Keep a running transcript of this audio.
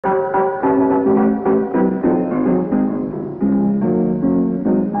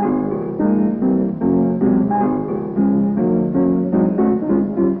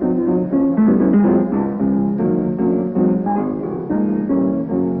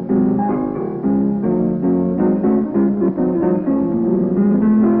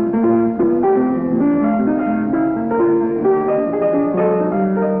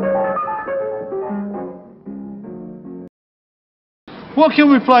What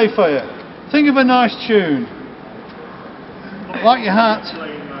can we play for you? Think of a nice tune. Like your hat.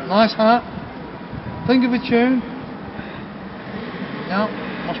 Nice hat. Think of a tune. No,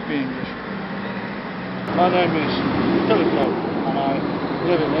 must be English. My name is Lowe and I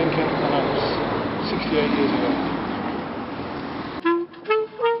live in Lincoln and I was 68 years ago.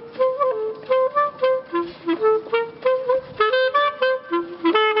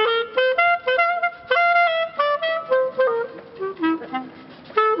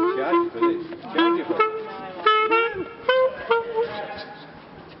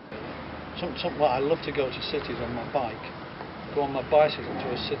 Well, I love to go to cities on my bike. Go on my bicycle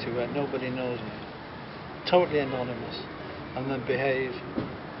to a city where nobody knows me. Totally anonymous. And then behave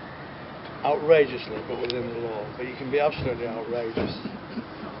outrageously, but within the law. But you can be absolutely outrageous.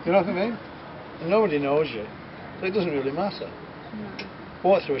 You know what I mean? And nobody knows you. So it doesn't really matter. No. I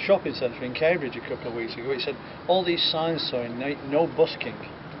walked through a shopping centre in Cambridge a couple of weeks ago. It said all these signs saying no busking.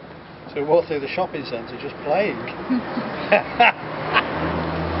 So we walked through the shopping centre just playing.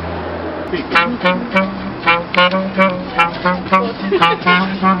 I'd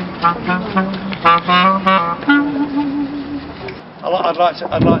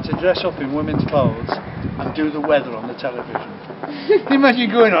like to dress up in women's clothes and do the weather on the television. Can you imagine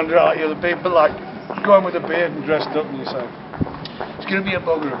going on right, the people like going with a beard and dressed up and you say, it's going to be a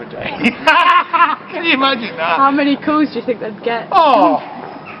bugger of a day. Can you imagine that? How many calls do you think they'd get? Oh,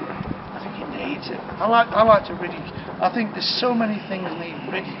 I think it needs it. I like to ridicule. I think there's so many things need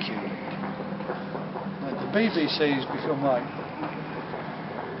ridiculing. Like the BBC's become like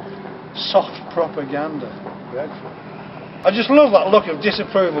soft propaganda. Dreadful. I just love that look of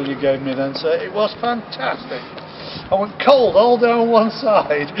disapproval you gave me then, sir. It was fantastic. I went cold all down one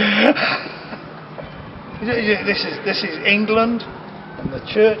side. This is England and the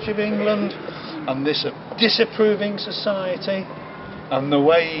Church of England and this disapproving society and the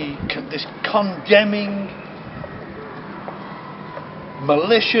way this condemning,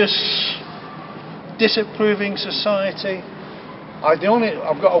 malicious, disapproving society. I've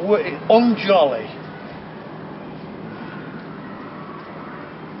got a word, unjolly.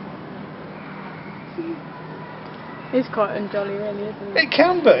 It's quite unjolly, really, isn't it? It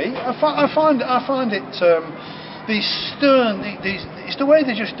can be. I find it these stern. It's the way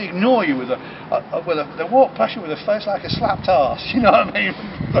they just ignore you they walk past you with a face like a slapped arse. You know what I mean?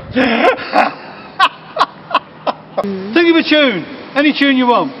 Think of a tune. Any tune you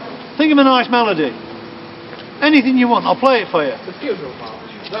want. Think of a nice melody. Anything you want. I'll play it for you. The funeral march.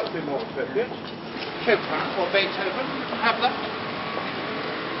 That would be more appropriate. Chopin or Beethoven. Have that.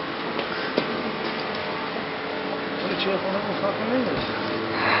 Cheerful little fucking ringers.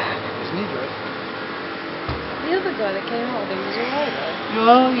 Isn't he great? The other guy that came out, he was alright though.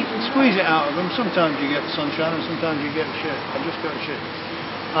 Well, you can squeeze it out of them. Sometimes you get sunshine and sometimes you get shit. I just got shit.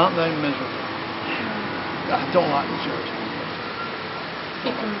 Aren't they miserable? I don't like the church.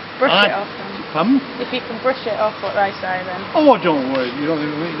 You can brush it off then. Pardon? If you can brush it off what they say then. Oh, don't worry. You don't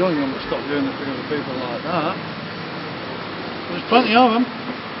even want to stop doing it because of people like that. There's plenty of them.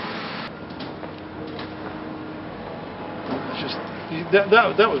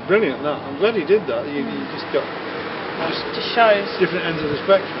 That was brilliant. That I'm glad he did that. You just shows different ends of the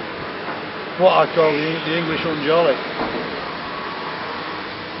spectrum. What I call the English unjolly.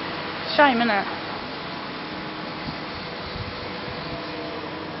 Shame, innit?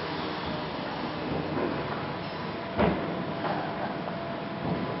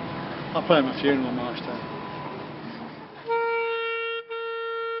 I'll play him a funeral march then.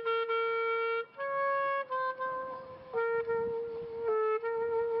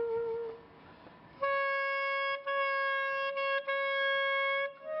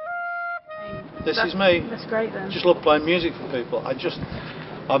 This is me. That's great then. Just love playing music for people.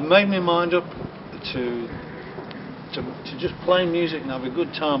 I've made my mind up to just play music and have a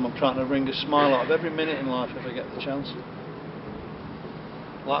good time. I'm trying to bring a smile out of every minute in life if I get the chance.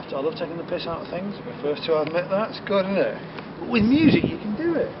 I love taking the piss out of things. I'm the first to admit that. It's good, isn't it? But with music you can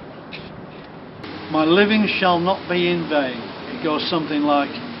do it. My living shall not be in vain. It goes something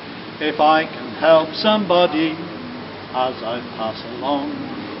like, if I can help somebody as I pass along,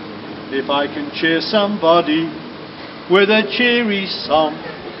 if I can cheer somebody with a cheery song,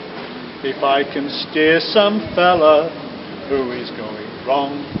 if I can steer some fella who is going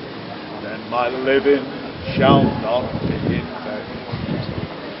wrong, then my living shall not be in vain.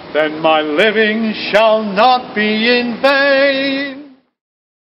 Then my living shall not be in vain.